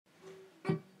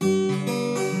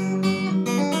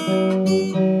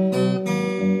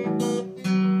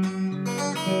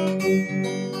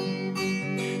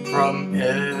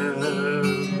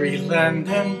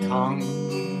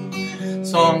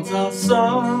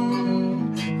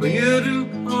song for you to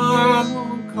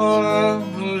come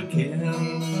again.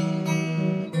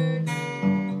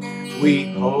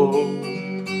 We hope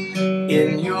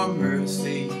in your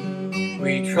mercy,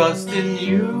 we trust in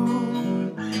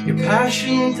you, your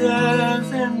passion,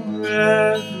 death, and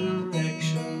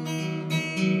resurrection.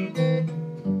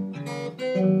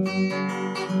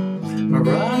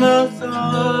 Maranatha,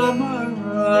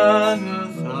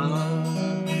 Maranatha,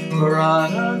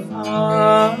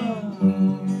 Maranatha.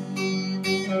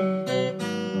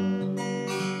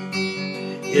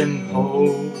 In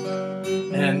hope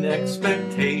and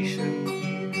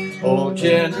expectation, all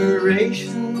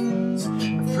generations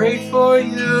have prayed for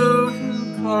you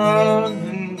to come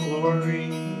in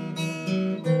glory.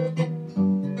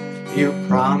 You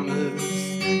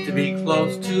promised to be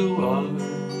close to us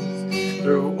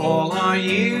through all our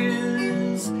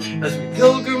years, as we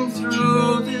pilgrim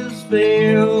through this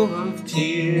vale of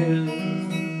tears.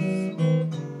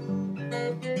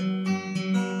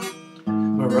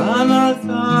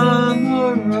 Maranatha,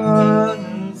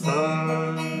 Maranatha,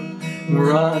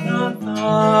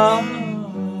 Maranatha.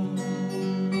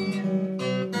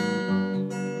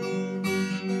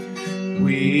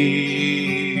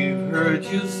 We've heard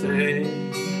you say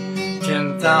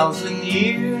 10,000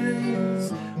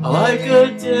 years are like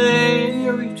a day in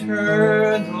your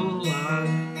eternal life.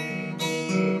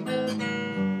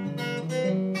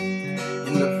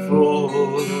 In the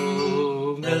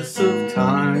fullness of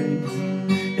time,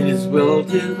 in His will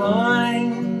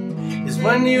divine, is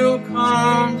when you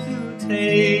come to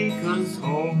take us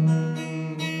home,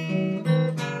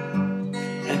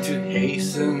 and to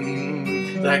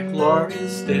hasten that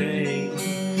glorious day.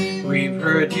 We've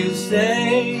heard you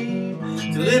say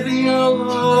to live in your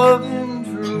love and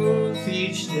truth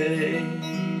each day.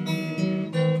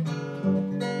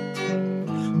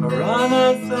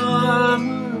 Maranatha,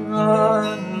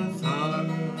 Maranatha,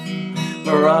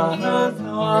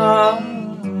 Maranatha.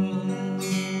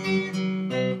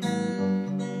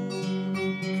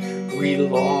 We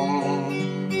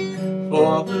long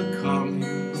for the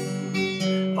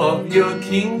coming of your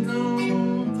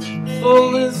kingdom, the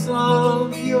fullness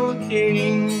of your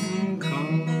kingdom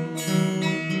come.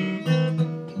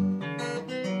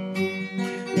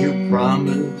 You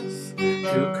promise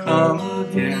to come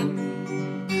again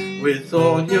with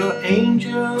all your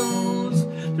angels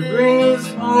to bring us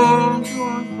home to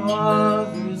our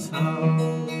Father's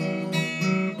house.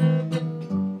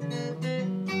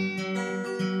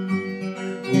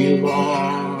 We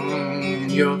long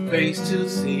your face to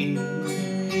see,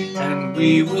 and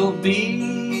we will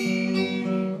be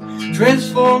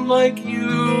transformed like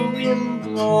you in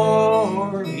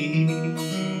glory.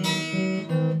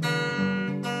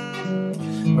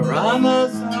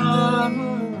 Maranatha,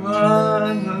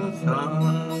 Maranatha,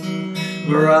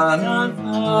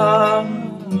 Maranatha.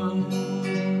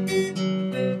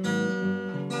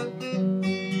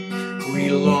 We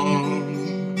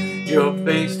long your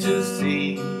face to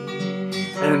see,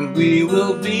 and we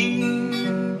will be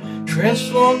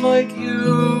transformed like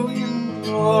you in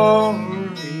glory.